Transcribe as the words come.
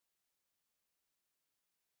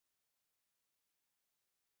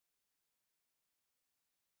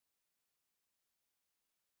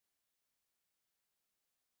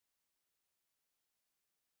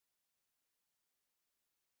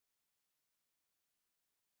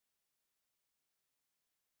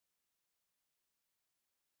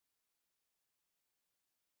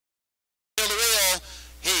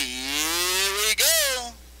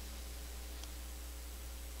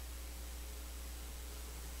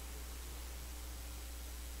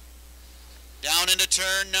Down into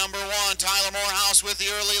turn number 1. Tyler Morehouse with the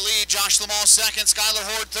early lead. Josh Lamall second. Skylar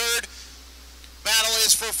Horde third. Battle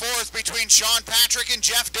is for fourth between Sean Patrick and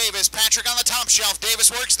Jeff Davis. Patrick on the top shelf. Davis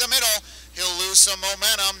works the middle. He'll lose some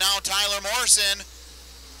momentum. Now Tyler Morrison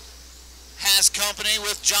has company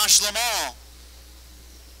with Josh Lamall.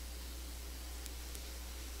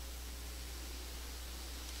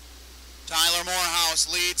 Tyler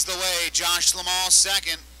Morehouse leads the way. Josh Lamall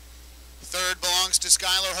second. Third belongs to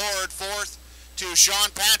Skylar Horde. Fourth to Sean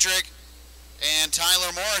Patrick. And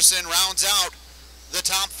Tyler Morrison rounds out the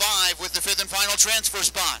top 5 with the 5th and final transfer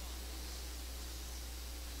spot.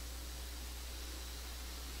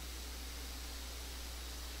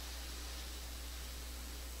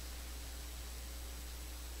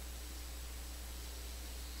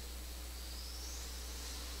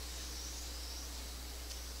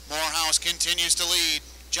 Morehouse continues to lead.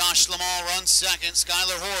 Josh Lamall runs second.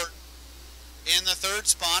 Skylar Horde in the 3rd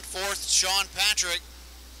spot. 4th, Sean Patrick.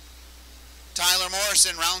 Tyler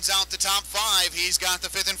Morrison rounds out the top 5. He's got the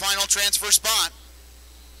 5th and final transfer spot.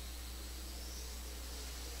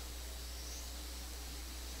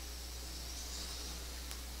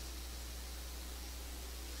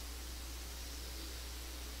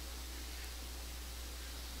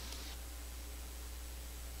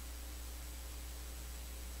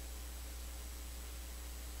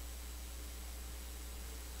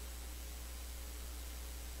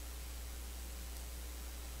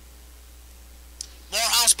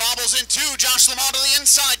 Morehouse bobbles in 2. Josh Lamall to the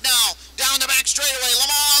inside now. Down the back straightaway.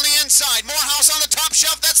 Lamall on the inside. Morehouse on the top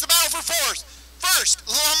shelf. That's the battle for fourth. First,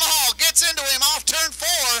 Lamall gets into him off turn 4.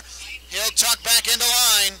 He'll tuck back into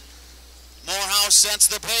line. Morehouse sets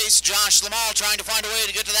the pace. Josh Lamall trying to find a way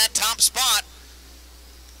to get to that top spot.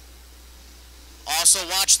 Also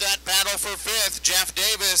watch that battle for 5th. Jeff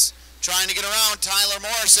Davis trying to get around Tyler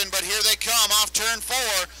Morrison, but here they come off turn 4.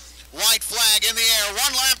 White flag in the air.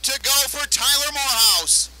 1 lap to go for Tyler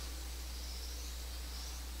Morehouse.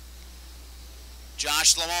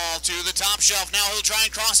 Josh Lamall to the top shelf. Now he'll try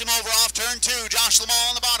and cross him over off turn 2. Josh Lamall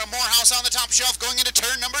on the bottom. Morehouse on the top shelf going into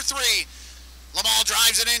turn number 3. Lamall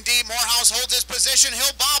drives it in deep. Morehouse holds his position.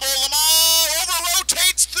 He'll bobble. Lamall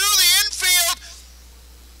over-rotates through the infield.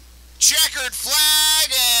 Checkered flag,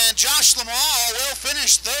 and Josh Lamall will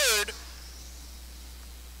finish 3rd.